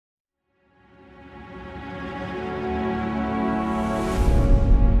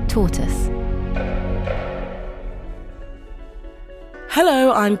Tortoise.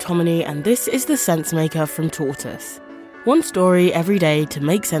 Hello, I'm Tomini, and this is The Sense Maker from Tortoise. One story every day to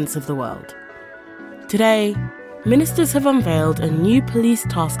make sense of the world. Today, ministers have unveiled a new police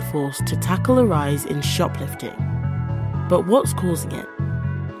task force to tackle a rise in shoplifting. But what's causing it?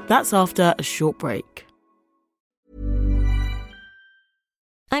 That's after a short break.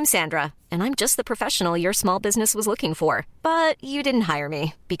 I'm Sandra, and I'm just the professional your small business was looking for. But you didn't hire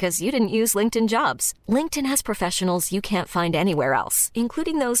me because you didn't use LinkedIn Jobs. LinkedIn has professionals you can't find anywhere else,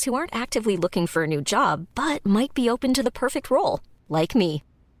 including those who aren't actively looking for a new job, but might be open to the perfect role, like me.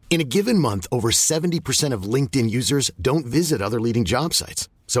 In a given month, over 70% of LinkedIn users don't visit other leading job sites.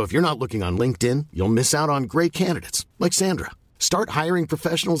 So if you're not looking on LinkedIn, you'll miss out on great candidates like Sandra. Start hiring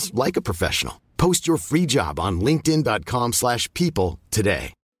professionals like a professional. Post your free job on linkedin.com/people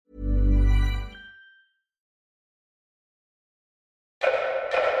today.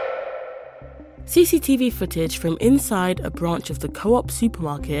 CCTV footage from inside a branch of the Co-op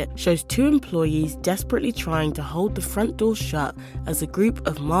supermarket shows two employees desperately trying to hold the front door shut as a group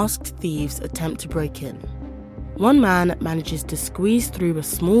of masked thieves attempt to break in. One man manages to squeeze through a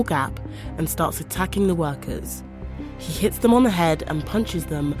small gap and starts attacking the workers. He hits them on the head and punches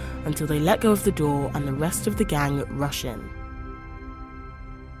them until they let go of the door and the rest of the gang rush in.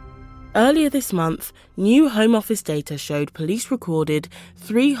 Earlier this month, new Home Office data showed police recorded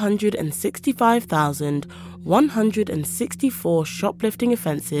 365,164 shoplifting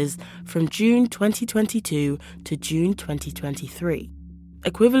offences from June 2022 to June 2023,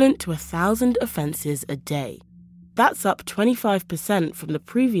 equivalent to 1,000 offences a day. That's up 25% from the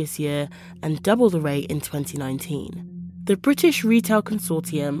previous year and double the rate in 2019. The British Retail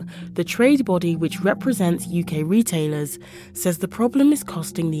Consortium, the trade body which represents UK retailers, says the problem is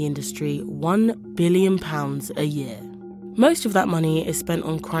costing the industry £1 billion a year. Most of that money is spent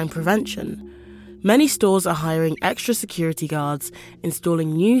on crime prevention. Many stores are hiring extra security guards,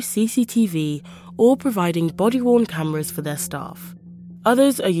 installing new CCTV, or providing body-worn cameras for their staff.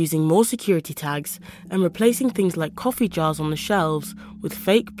 Others are using more security tags and replacing things like coffee jars on the shelves with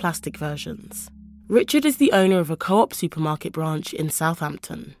fake plastic versions. Richard is the owner of a Co-op supermarket branch in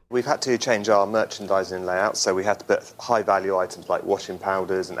Southampton. We've had to change our merchandising layout, so we had to put high-value items like washing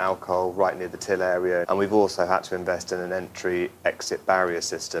powders and alcohol right near the till area. And we've also had to invest in an entry-exit barrier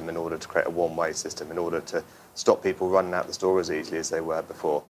system in order to create a one-way system in order to stop people running out the store as easily as they were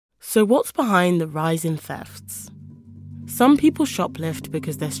before. So what's behind the rise in thefts? Some people shoplift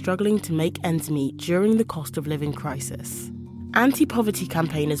because they're struggling to make ends meet during the cost of living crisis. Anti-poverty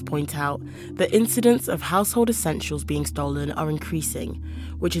campaigners point out that incidents of household essentials being stolen are increasing,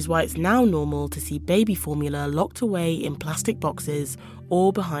 which is why it's now normal to see baby formula locked away in plastic boxes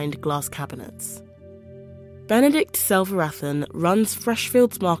or behind glass cabinets. Benedict Selvarathan runs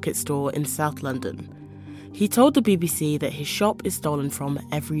Freshfields Market Store in South London. He told the BBC that his shop is stolen from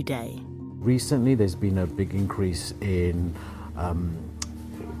every day. Recently there's been a big increase in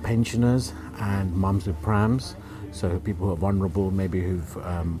pensioners and mums with prams. So people who are vulnerable, maybe who've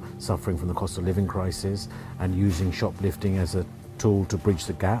suffering from the cost of living crisis and using shoplifting as a tool to bridge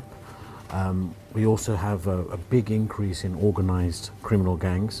the gap. We also have a big increase in organised criminal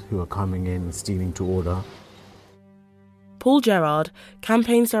gangs who are coming in and stealing to order. Paul Gerard,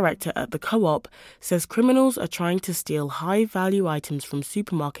 campaigns director at the Co-op, says criminals are trying to steal high-value items from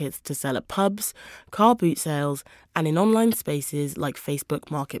supermarkets to sell at pubs, car boot sales, and in online spaces like Facebook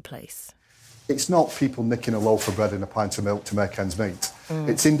Marketplace. It's not people nicking a loaf of bread and a pint of milk to make ends meet.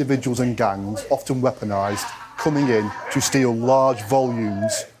 It's individuals and gangs, often weaponised, coming in to steal large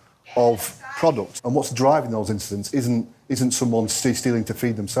volumes of product. And what's driving those incidents isn't someone stealing to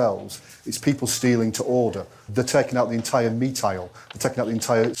feed themselves. It's people stealing to order. They're taking out the entire meat aisle. They're taking out the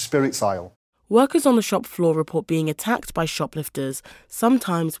entire spirits aisle. Workers on the shop floor report being attacked by shoplifters,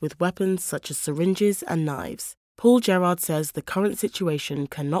 sometimes with weapons such as syringes and knives. Paul Gerard says the current situation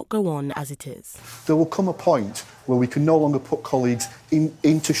cannot go on as it is. There will come a point where we can no longer put colleagues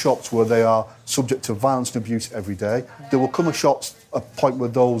into shops where they are subject to violence and abuse every day. There will come a point where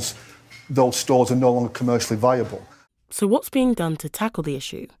those stores are no longer commercially viable. So what's being done to tackle the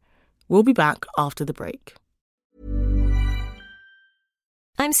issue? We'll be back after the break.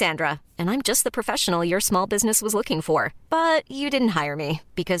 I'm Sandra, and I'm just the professional your small business was looking for. But you didn't hire me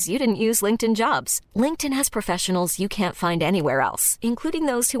because you didn't use LinkedIn Jobs. LinkedIn has professionals you can't find anywhere else, including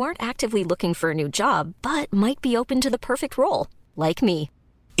those who aren't actively looking for a new job, but might be open to the perfect role, like me.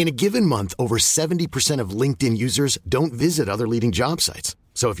 In a given month, over 70% of LinkedIn users don't visit other leading job sites.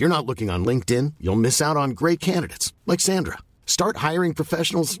 So if you're not looking on LinkedIn, you'll miss out on great candidates like Sandra. Start hiring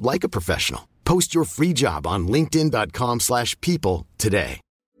professionals like a professional. Post your free job on linkedin.com/people today.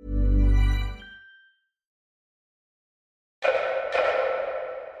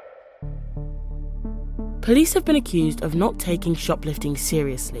 Police have been accused of not taking shoplifting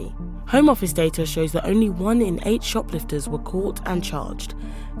seriously. Home Office data shows that only 1 in 8 shoplifters were caught and charged.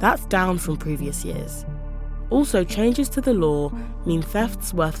 That's down from previous years. Also, changes to the law mean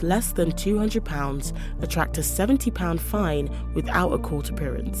thefts worth less than £200 attract a £70 fine without a court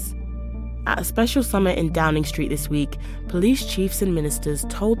appearance. At a special summit in Downing Street this week, police chiefs and ministers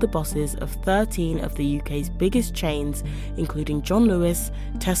told the bosses of 13 of the UK's biggest chains, including John Lewis,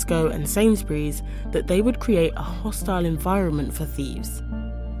 Tesco and Sainsbury's, that they would create a hostile environment for thieves.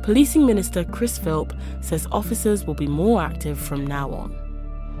 Policing Minister Chris Philp says officers will be more active from now on.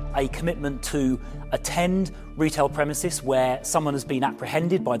 A commitment to attend retail premises where someone has been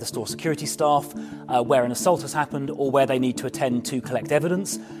apprehended by the store security staff, where an assault has happened or where they need to attend to collect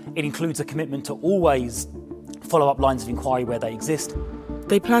evidence. It includes a commitment to always follow up lines of inquiry where they exist.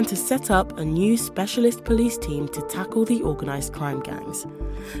 They plan to set up a new specialist police team to tackle the organised crime gangs.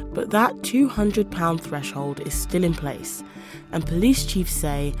 But that £200 threshold is still in place, and police chiefs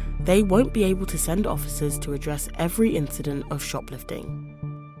say they won't be able to send officers to address every incident of shoplifting.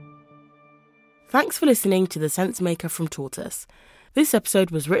 Thanks for listening to The Sensemaker from Tortoise. This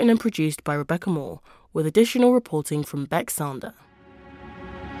episode was written and produced by Rebecca Moore, with additional reporting from Beck Sander.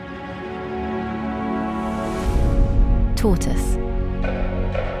 Tortoise.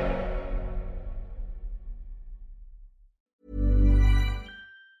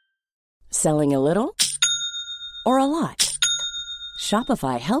 Selling a little or a lot?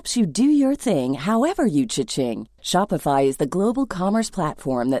 Shopify helps you do your thing however you cha-ching. Shopify is the global commerce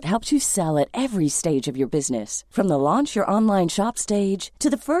platform that helps you sell at every stage of your business. From the launch your online shop stage to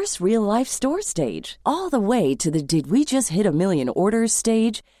the first real-life store stage, all the way to the did we just hit a million orders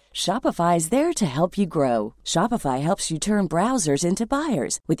stage. Shopify is there to help you grow. Shopify helps you turn browsers into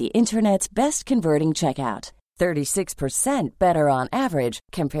buyers with the internet's best converting checkout. 36% better on average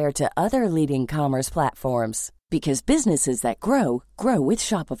compared to other leading commerce platforms. Because businesses that grow, grow with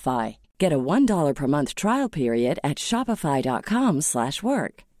Shopify. Get a $1 per month trial period at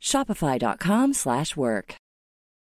shopify.com/work. Shopify.com/work.